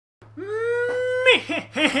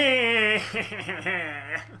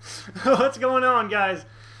What's going on, guys?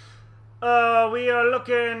 We are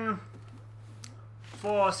looking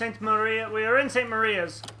for Saint Maria. We are in Saint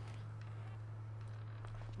Maria's.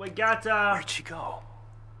 We got Where'd she go?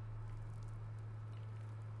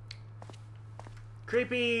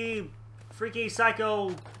 creepy, freaky,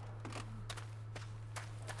 psycho.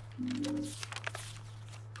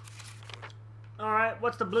 Alright,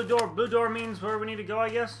 what's the blue door? Blue door means where we need to go, I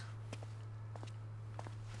guess.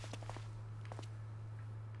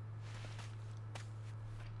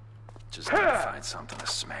 Just gotta find something to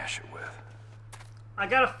smash it with. I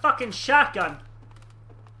got a fucking shotgun.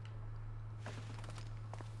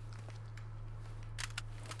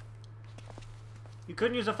 You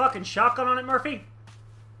couldn't use a fucking shotgun on it, Murphy?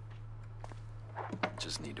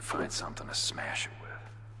 Just need to find something to smash it with.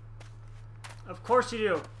 Of course you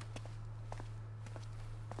do.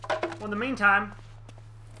 Well, in the meantime,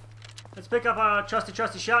 let's pick up a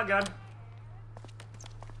trusty shotgun.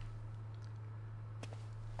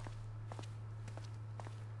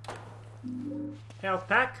 Health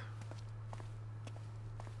pack.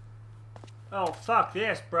 Oh, fuck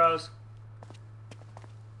this, bros.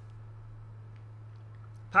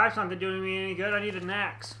 Pipe's not gonna do me any good. I need an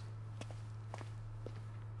axe.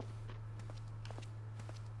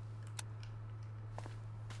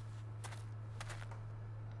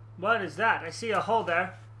 What is that? I see a hole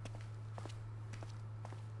there.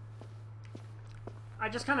 I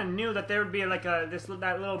just kind of knew that there would be like that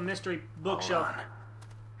little mystery bookshelf. Hold on.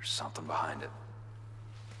 There's something behind it.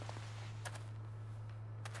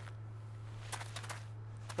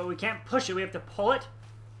 But we can't push it. We have to pull it.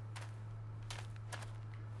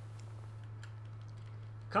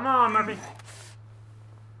 Come on, Murphy.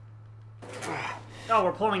 Oh,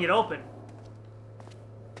 we're pulling it open.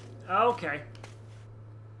 Okay.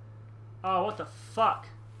 Oh, what the fuck?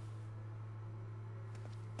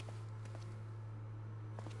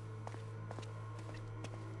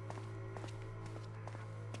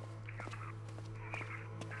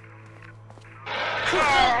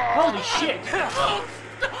 Holy shit!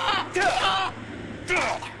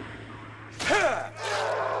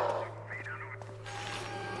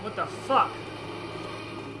 What the fuck?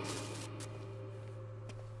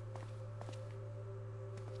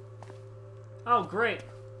 Oh, great.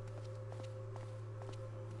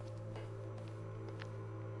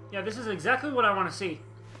 Yeah, this is exactly what I want to see.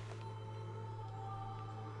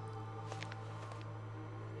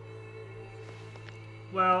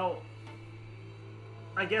 Well,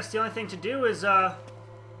 I guess the only thing to do is,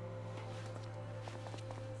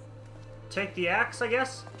 take the axe, I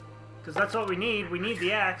guess? Because that's what we need. We need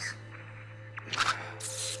the axe.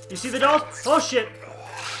 You see the dolls? Oh, shit!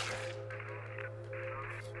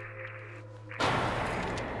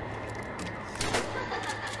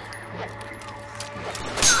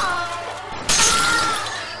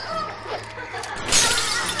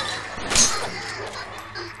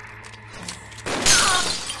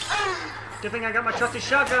 Good thing I got my trusty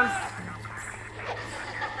shotgun.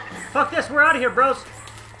 Fuck this, we're out of here, bros.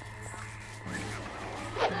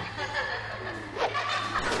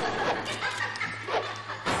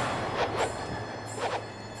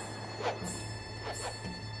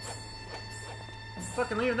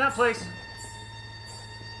 Fucking leaving that place.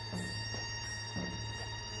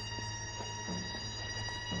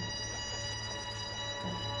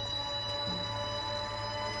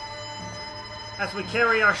 As we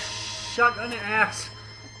carry our shotgun and axe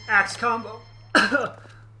combo.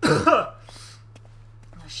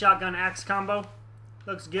 Shotgun axe combo.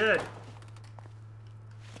 Looks good.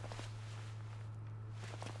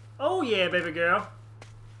 Oh yeah, baby girl.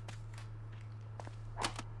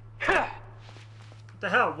 What the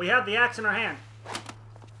hell? We have the axe in our hand.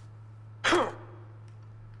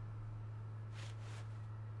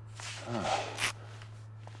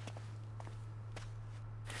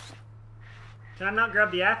 Can I not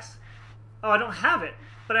grab the axe? Oh, I don't have it,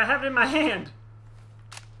 but I have it in my hand.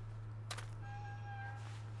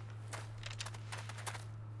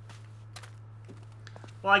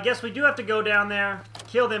 Well, I guess we do have to go down there,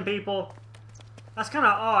 kill them people. That's kind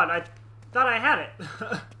of odd. I thought I had it.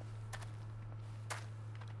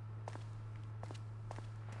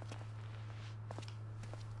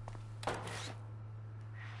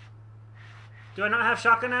 Do I not have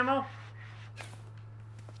shotgun ammo?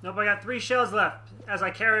 Nope, I got 3 shells left as I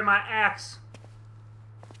carry my axe.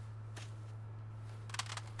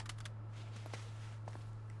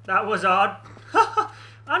 That was odd.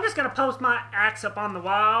 I'm just gonna post my axe up on the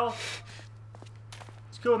wall.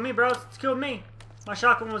 It's cool with me, bros. It's cool with me. My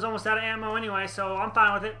shotgun was almost out of ammo anyway, so I'm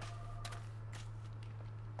fine with it.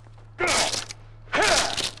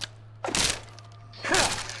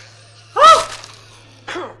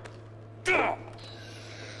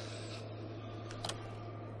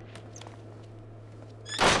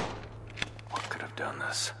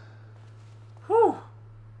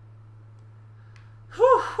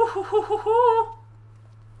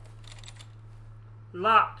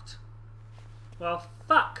 Locked. Well,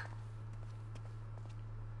 fuck.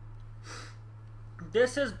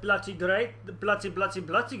 This is bloody great. Bloody great.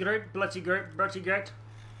 Bloody great.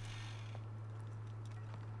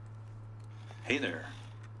 Hey there.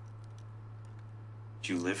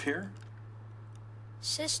 Do you live here?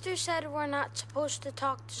 Sister said we're not supposed to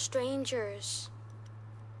talk to strangers.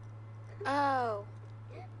 Oh.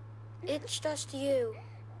 It's just you.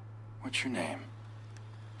 What's your name?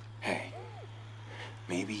 Hey,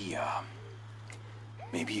 maybe you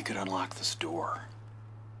could unlock this door.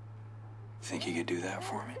 Think you could do that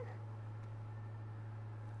for me?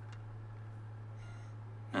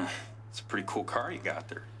 It's a pretty cool car you got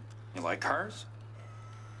there. You like cars?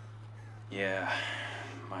 Yeah,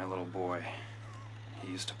 my little boy.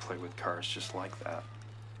 He used to play with cars just like that.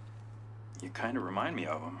 You kind of remind me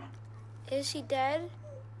of him. Is he dead?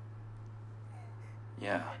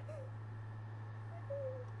 Yeah.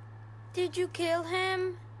 Did you kill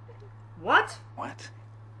him? What? What?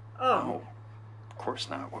 Oh. No, of course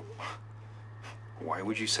not. Why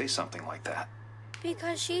would you say something like that?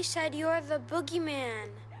 Because she said you're the boogeyman.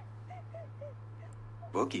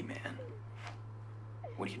 Boogeyman?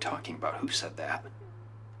 What are you talking about? Who said that?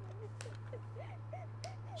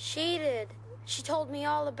 She did. She told me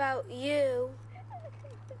all about you.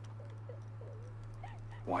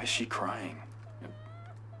 Why is she crying?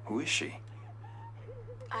 Who is she?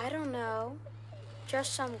 I don't know.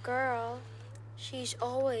 Just some girl. She's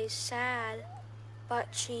always sad, but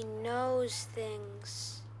she knows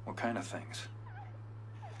things. What kind of things?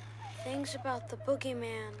 Things about the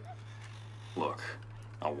boogeyman. Look,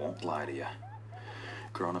 I won't lie to you.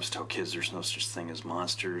 Grown-ups tell kids there's no such thing as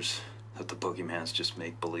monsters, that the boogeyman's just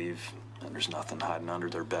make-believe, and there's nothing hiding under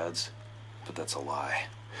their beds. But that's a lie,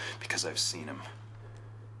 because I've seen him.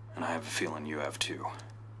 And I have a feeling you have too.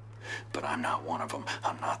 But I'm not one of them.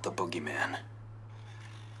 I'm not the boogeyman.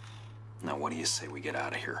 Now what do you say we get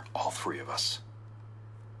out of here, all three of us?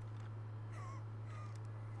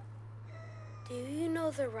 Do you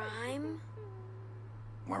know the rhyme?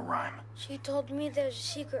 What rhyme? She told me there's a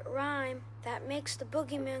secret rhyme that makes the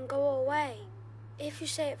boogeyman go away. If you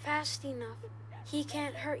say it fast enough, he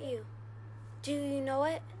can't hurt you. Do you know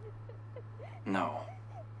it? No.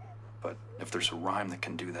 But if there's a rhyme that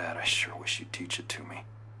can do that, I sure wish you'd teach it to me.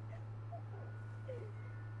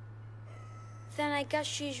 Then I guess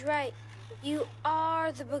she's right. You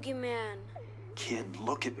are the boogeyman. Kid,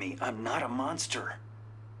 look at me. I'm not a monster.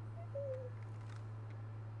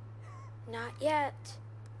 Not yet.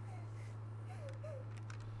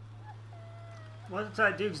 What's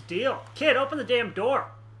that dude's deal? Kid, open the damn door.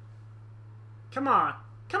 Come on.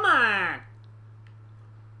 Come on.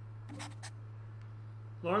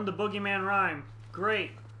 Learn the boogeyman rhyme.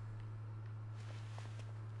 Great.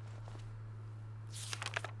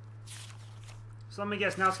 So let me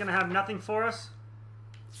guess, now it's going to have nothing for us?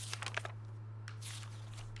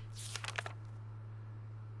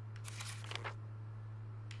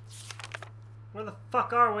 Where the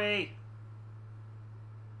fuck are we?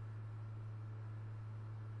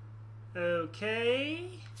 Okay.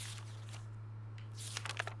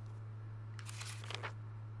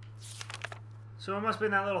 So it must be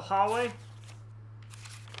in that little hallway.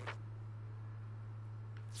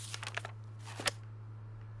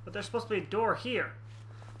 But there's supposed to be a door here.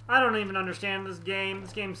 I don't even understand this game.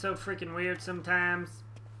 This game's so freaking weird sometimes.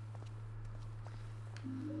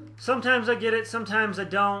 Sometimes I get it, sometimes I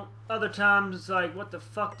don't. Other times it's like, what the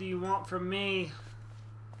fuck do you want from me?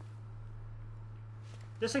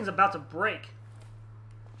 This thing's about to break.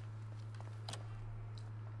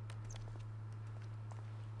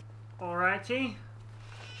 Alrighty.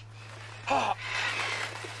 Oh,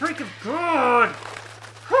 freak of God!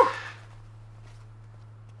 Whew.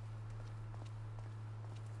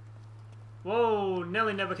 Whoa,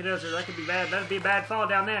 Nelly Nebuchadnezzar, that could be bad. That'd be a bad fall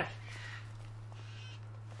down there.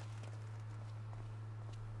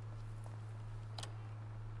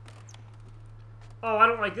 Oh, I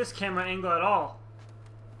don't like this camera angle at all.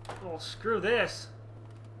 Well, screw this.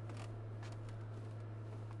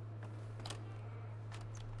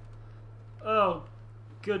 Oh,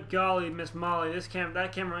 good golly, Miss Molly,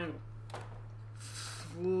 that camera angle.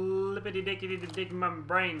 Flippity dickity dick in my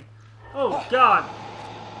brain. Oh God.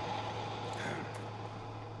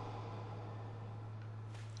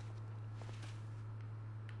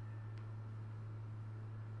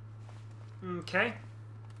 Okay.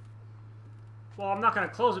 Well, I'm not gonna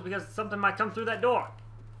close it because something might come through that door.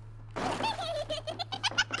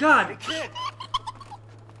 God!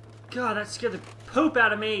 God, that scared the poop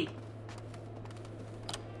out of me!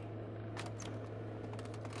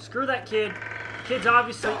 Screw that kid. kid's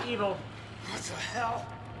obviously evil. What the hell?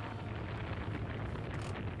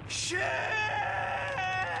 Shit!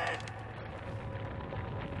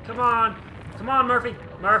 Come on. Come on, Murphy.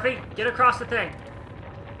 Murphy, get across the thing.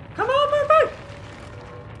 Come on, Murphy!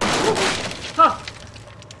 Huh.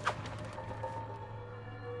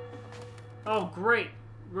 Oh, great.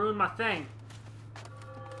 Ruined my thing.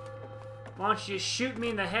 Why don't you just shoot me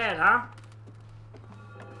in the head, huh?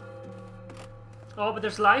 Oh, but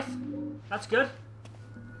there's life. That's good.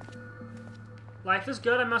 Life is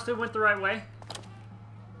good. I must have went the right way.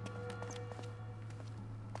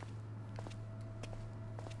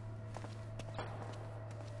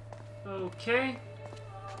 Okay.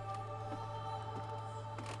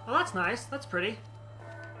 Oh, that's nice. That's pretty.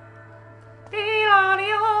 That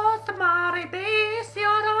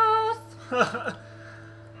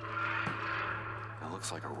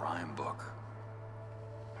looks like a rhyme book.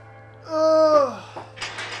 Well,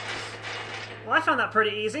 I found that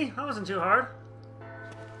pretty easy. That wasn't too hard.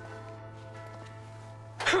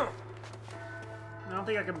 I don't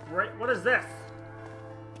think I can break... What is this?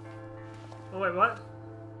 Oh, wait, what?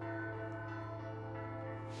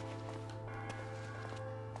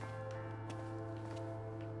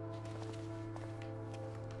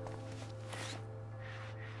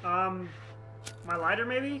 My lighter,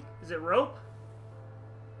 maybe? Is it rope?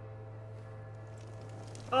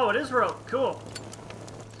 Oh, it is rope. Cool.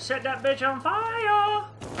 Set that bitch on fire!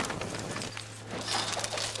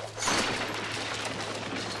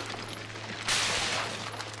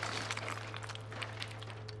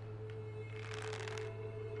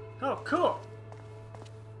 Oh, cool.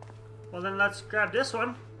 Well, then let's grab this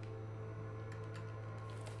one.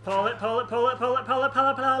 Pull it, pull it, pull it, pull it, pull it, pull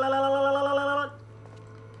it, pull it.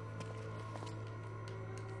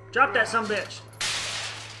 Drop that sumbitch.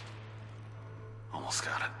 Almost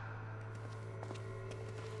got it.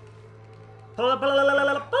 Pull it, pull it, pull it, pull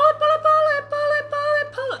it, pull it, pull it, pull it, pull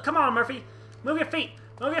it, pull it. Come on, Murphy. Move your feet.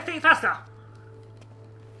 Move your feet faster.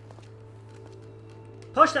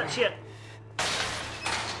 Push that shit.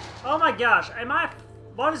 Oh my gosh. Am I...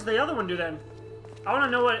 What does the other one do then? I want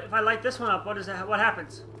to know what... If I light this one up, what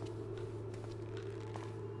happens?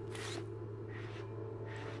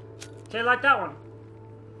 Okay, like that one.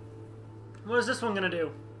 What is this one gonna do?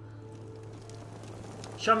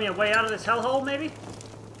 Show me a way out of this hellhole, maybe?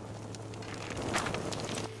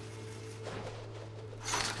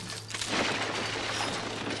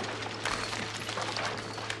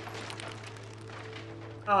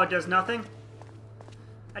 Oh, it does nothing?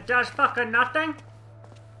 It does fucking nothing?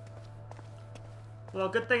 Well,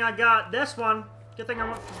 good thing I got this one. Good thing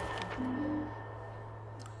I'm...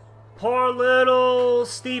 Poor little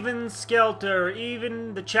Stephen Skelter.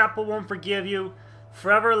 Even the chapel won't forgive you.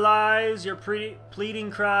 Forever lies your pleading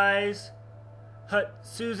cries. But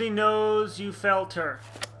Susie knows you felt her.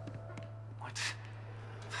 What?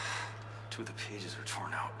 2 of the pages are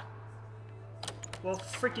torn out. Well,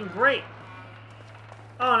 freaking great.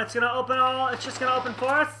 Oh, and it's gonna open all... It's just gonna open for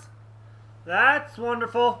us? That's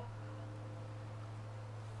wonderful.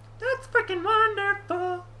 That's freaking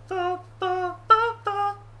wonderful.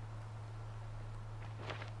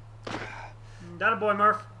 That a boy,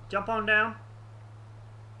 Murph. Jump on down.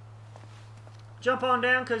 Jump on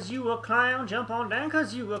down, cause you a clown. Jump on down,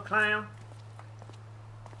 cause you a clown.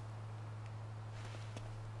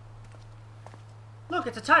 Look,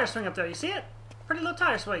 it's a tire swing up there. You see it? Pretty little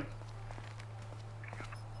tire swing.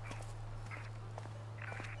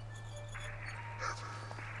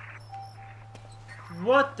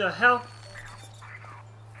 What the hell?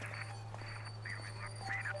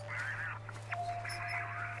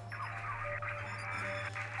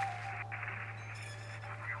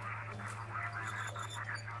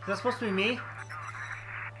 Is that supposed to be me?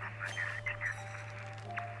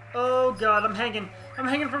 Oh god, I'm hanging. I'm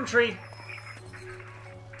hanging from a tree.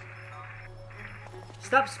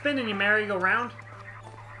 Stop spinning, you merry-go-round.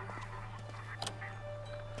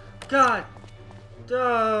 God.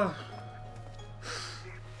 Duh.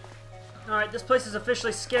 Alright, this place is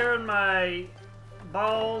officially scaring my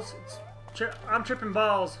balls. I'm tripping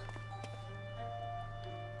balls.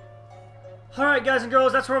 Alright guys and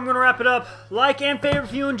girls, that's where I'm going to wrap it up. Like and favorite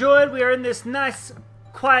if you enjoyed. We are in this nice,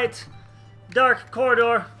 quiet, dark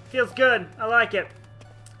corridor. Feels good. I like it.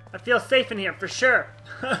 I feel safe in here, for sure.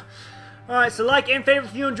 Alright, so like and favorite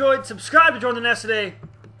if you enjoyed. Subscribe to join the nest today.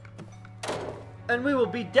 And we will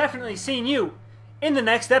be definitely seeing you in the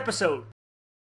next episode.